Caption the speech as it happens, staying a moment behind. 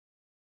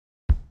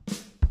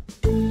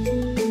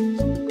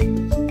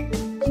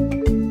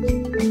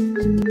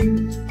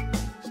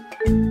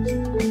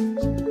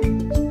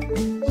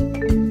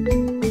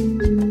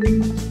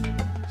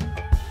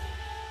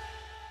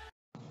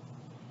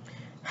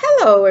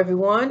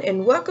everyone,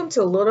 and welcome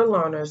to Little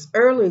Learners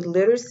Early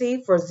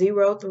Literacy for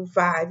 0 through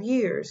 5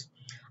 years.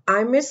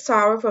 I'm Miss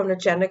Tara from the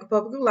Chattanooga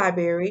Public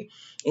Library,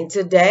 and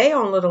today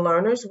on Little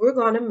Learners, we're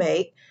going to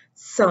make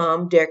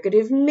some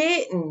decorative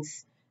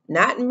mittens.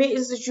 Not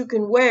mittens that you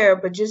can wear,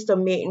 but just a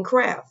mitten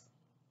craft.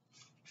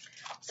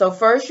 So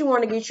first, you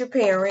want to get your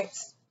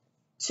parents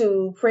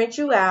to print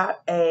you out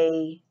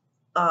a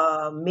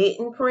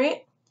mitten print.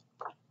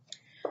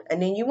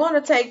 And then you want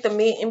to take the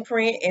mitten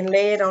print and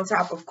lay it on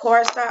top of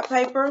cardstock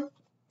paper.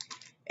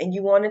 And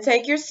you want to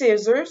take your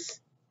scissors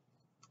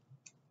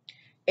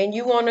and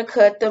you want to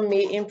cut the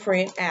mitten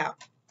print out.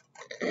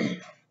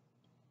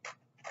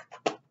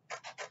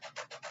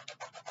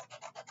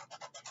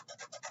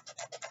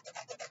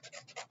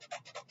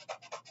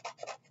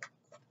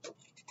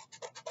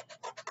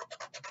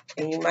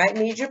 And you might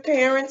need your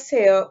parents'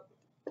 help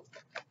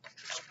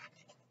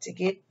to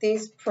get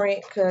this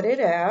print cut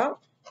out.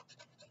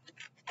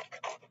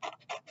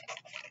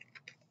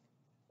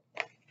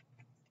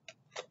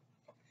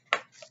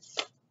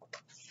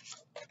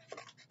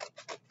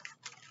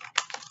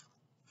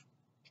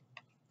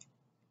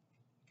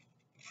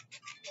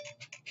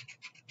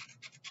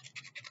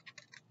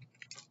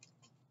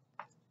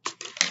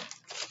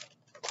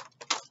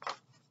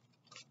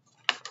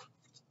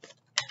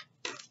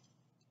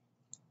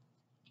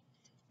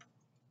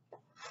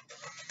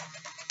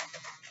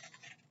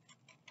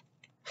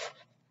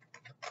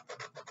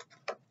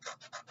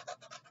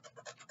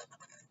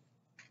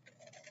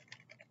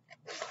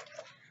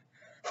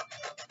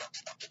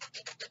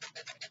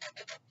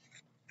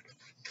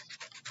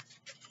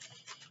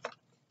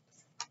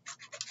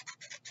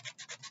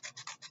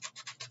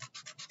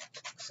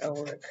 So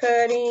we're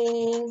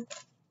cutting.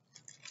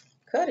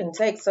 Cutting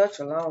takes such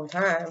a long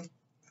time.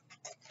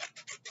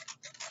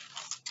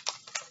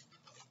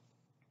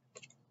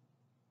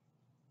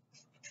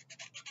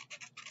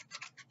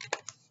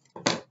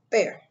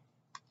 There.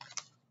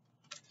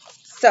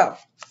 So,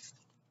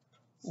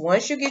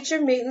 once you get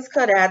your mittens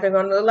cut out, they're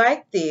going to look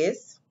like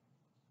this.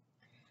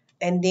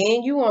 And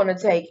then you want to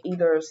take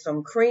either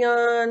some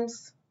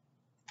crayons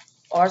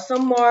or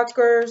some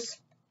markers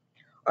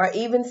or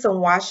even some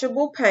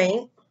washable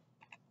paint.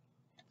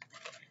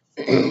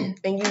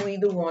 And you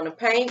either want to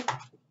paint,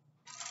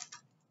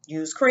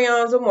 use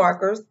crayons or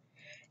markers,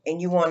 and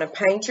you want to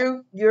paint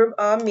your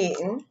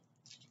mitten.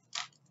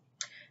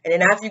 And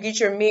then after you get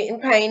your mitten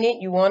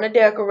painted, you want to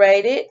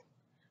decorate it.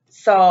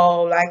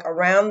 So like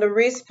around the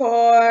wrist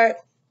part,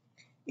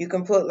 you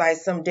can put like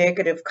some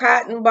decorative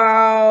cotton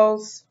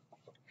balls.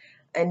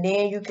 And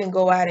then you can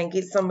go out and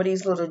get some of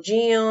these little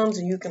gems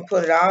and you can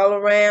put it all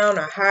around,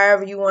 or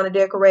however you want to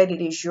decorate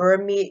it. It's your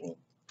mitten.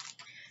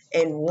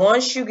 And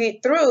once you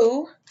get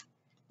through,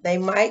 they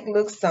might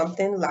look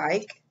something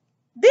like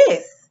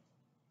this.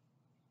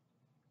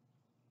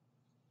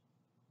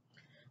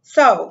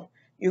 So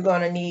you're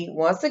going to need,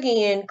 once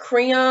again,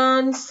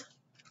 crayons,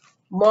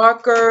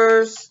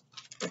 markers,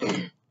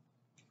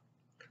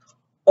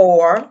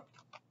 or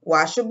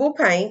washable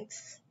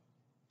paints.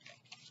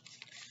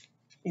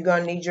 You're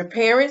going to need your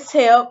parents'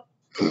 help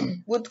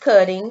with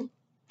cutting.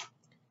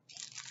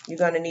 You're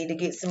going to need to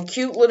get some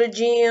cute little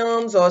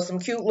gems or some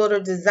cute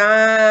little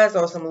designs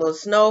or some little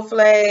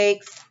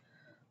snowflakes,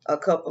 a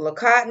couple of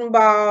cotton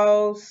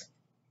balls,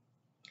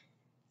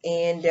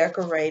 and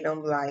decorate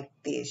them like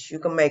this. You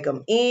can make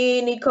them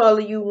any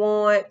color you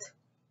want.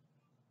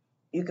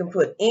 You can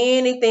put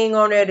anything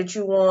on there that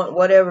you want,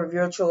 whatever of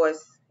your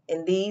choice.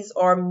 And these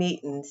are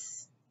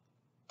mittens.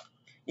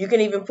 You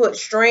can even put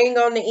string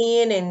on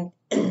the end and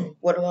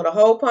with a little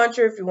hole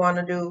puncher if you want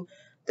to do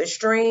the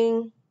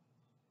string.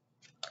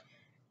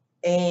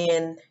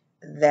 And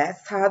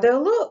that's how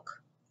they'll look.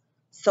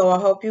 So I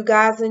hope you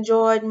guys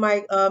enjoyed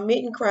my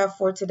mitten craft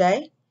for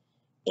today.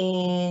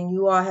 And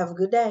you all have a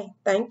good day.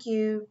 Thank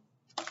you.